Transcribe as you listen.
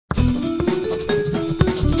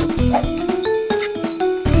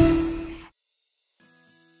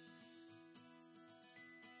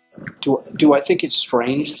Do I think it's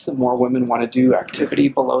strange that more women want to do activity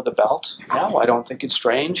below the belt? No, I don't think it's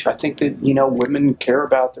strange. I think that, women care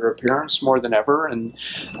about their appearance more than ever, and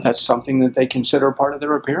that's something that they consider part of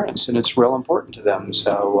their appearance, and it's real important to them.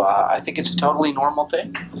 So I think it's a totally normal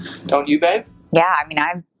thing. Don't you, babe? Yeah, I mean,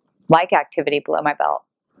 I like activity below my belt.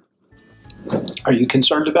 Are you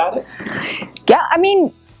concerned about it? Yeah, I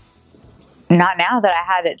mean, not now that I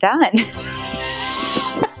had it done.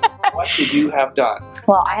 What did you have done?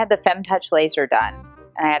 Well, I had the FemTouch laser done,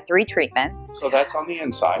 and I had 3 treatments. So that's on the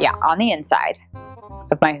inside. Yeah, on the inside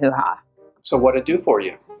of my hoo-ha. So what did it do for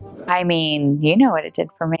you? I mean, you know what it did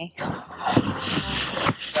for me. Know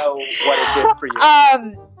what it did for you?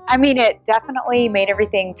 I mean, it definitely made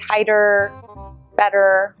everything tighter,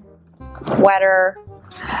 better, wetter.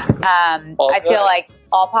 I feel like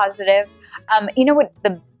all positive. You know what?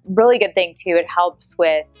 The really good thing too, it helps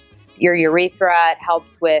with your urethra. It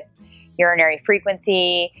helps with urinary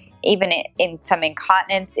frequency, even in some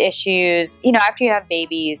incontinence issues. After you have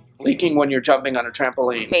babies. Leaking when you're jumping on a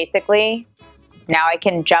trampoline. Basically, now I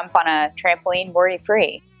can jump on a trampoline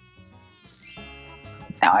worry-free.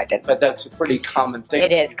 No, I didn't. But that's a pretty common thing.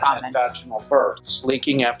 It is common. Vaginal births,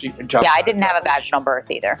 leaking after you jump. Yeah, I didn't have a vaginal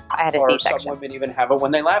birth either. I had a C-section. Or some women even have it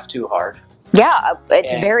when they laugh too hard. Yeah,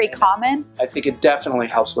 it's very common. I think it definitely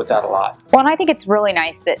helps with that a lot. Well, and I think it's really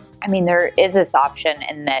nice that, there is this option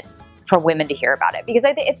in that for women to hear about it, because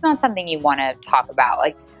I think it's not something you want to talk about,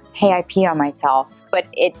 like, hey, I pee on myself, but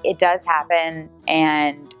it does happen,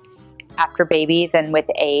 and after babies and with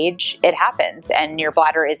age, it happens, and your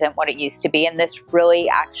bladder isn't what it used to be, and this really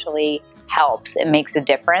actually helps. It makes a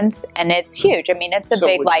difference, and it's huge. I mean, it's a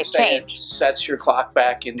big life change. It sets your clock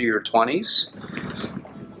back into your 20s?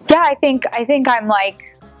 Yeah, I think I'm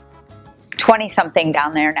like 20-something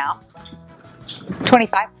down there now.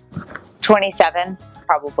 25, 27,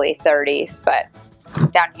 probably 30s, but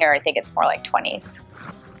down here I think it's more like 20s.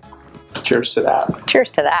 Cheers to that.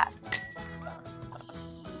 Cheers to that.